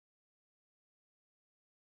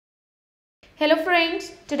Hello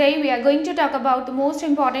friends, today we are going to talk about the most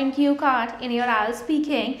important cue card in your IELTS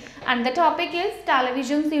speaking, and the topic is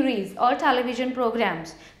television series or television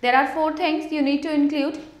programs. There are 4 things you need to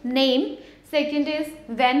include: name, second is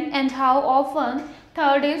when and how often,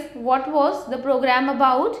 third is what was the program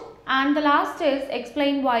about, and the last is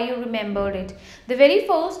explain why you remembered it. The very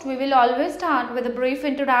first, we will always start with a brief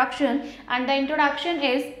introduction, and the introduction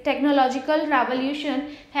is technological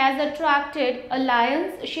revolution has attracted a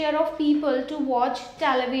lion's share of people to watch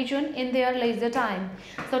television in their leisure time.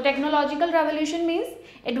 So technological revolution means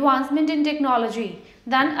advancement in technology.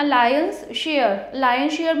 Then a lion's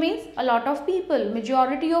share means a lot of people,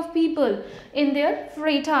 majority of people in their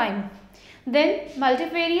free time. Then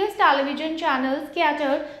multifarious television channels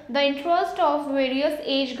cater the interest of various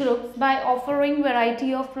age groups by offering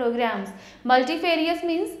variety of programs. Multifarious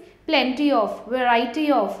means plenty of, variety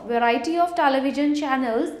of television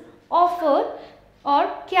channels offer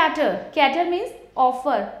or cater. Cater means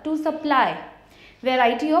offer, to supply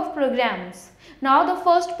variety of programs. Now the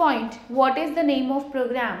first point, what is the name of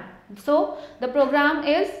program? So the program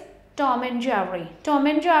is Tom and Jerry. Tom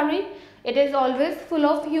and Jerry, it is always full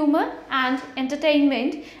of humor and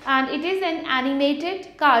entertainment, and it is an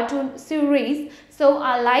animated cartoon series, so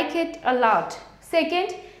I like it a lot.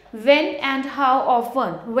 Second, when and how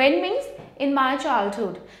often. When means in my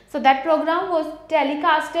childhood. So that program was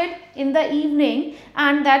telecasted in the evening,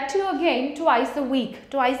 and that too again twice a week.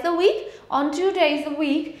 Twice a week on 2 days a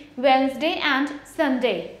week, Wednesday and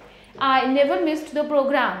Sunday. I never missed the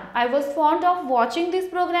program. I was fond of watching this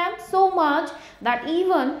program so much that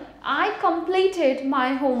even I completed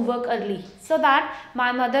my homework early, so that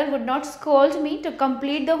my mother would not scold me to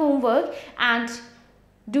complete the homework and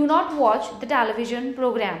do not watch the television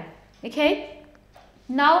program. Okay.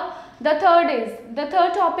 Now the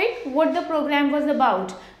third topic, what the program was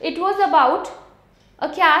about. It was about a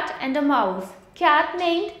cat and a mouse. Cat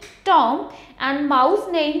named Tom and mouse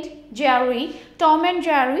named Jerry. Tom and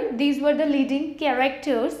Jerry, these were the leading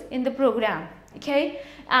characters in the program. Okay,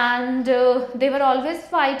 and they were always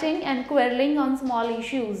fighting and quarreling on small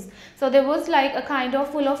issues. So there was like a kind of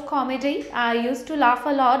full of comedy. I used to laugh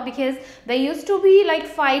a lot because they used to be like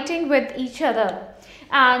fighting with each other.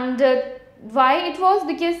 And why it was?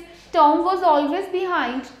 Because Tom was always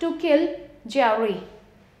behind to kill Jerry,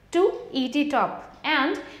 to eat it up,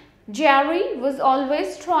 and Jerry was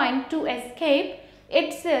always trying to escape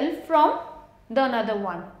itself from the another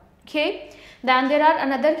one. Okay, then there are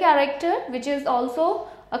another character which is also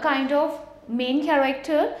a kind of main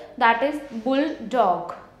character, that is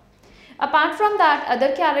Bulldog. Apart from that,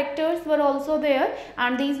 other characters were also there,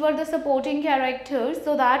 and these were the supporting characters,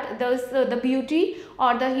 so that the beauty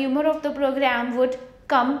or the humor of the program would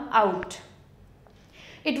come out.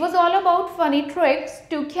 It was all about funny tricks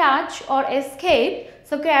to catch or escape.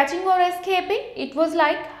 So catching or escaping, it was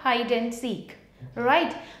like hide and seek.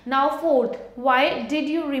 Right. Now fourth, why did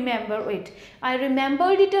you remember it? I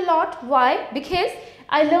remembered it a lot. Why? Because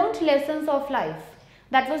I learned lessons of life.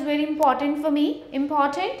 That was very important for me.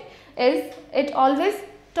 Important is it always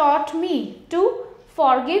taught me to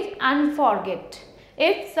forgive and forget.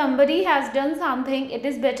 If somebody has done something, it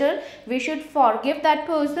is better we should forgive that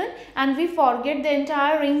person and we forget the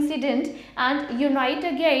entire incident and unite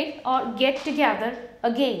again or get together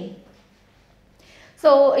again.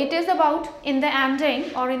 So it is about in the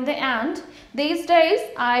ending or in the end. These days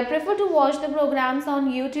I prefer to watch the programs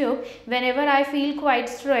on YouTube whenever I feel quite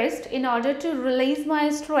stressed. In order to release my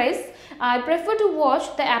stress, I prefer to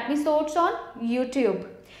watch the episodes on YouTube.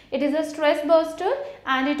 It is a stress buster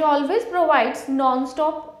and it always provides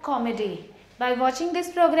non-stop comedy. By watching this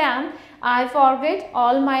program, I forget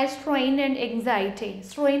all my strain and anxiety.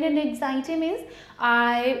 Strain and anxiety means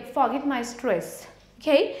I forget my stress.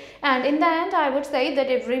 Okay, and in the end I would say that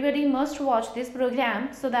everybody must watch this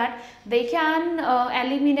program so that they can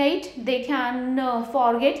eliminate, they can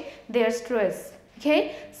forget their stress.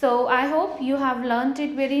 Okay, so I hope you have learnt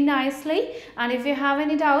it very nicely, and if you have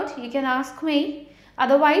any doubt you can ask me.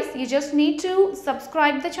 Otherwise you just need to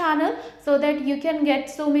subscribe the channel so that you can get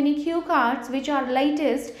so many cue cards which are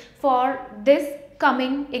latest for this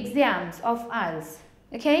coming exams of IELTS.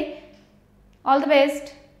 Okay, all the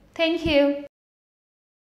best. Thank you.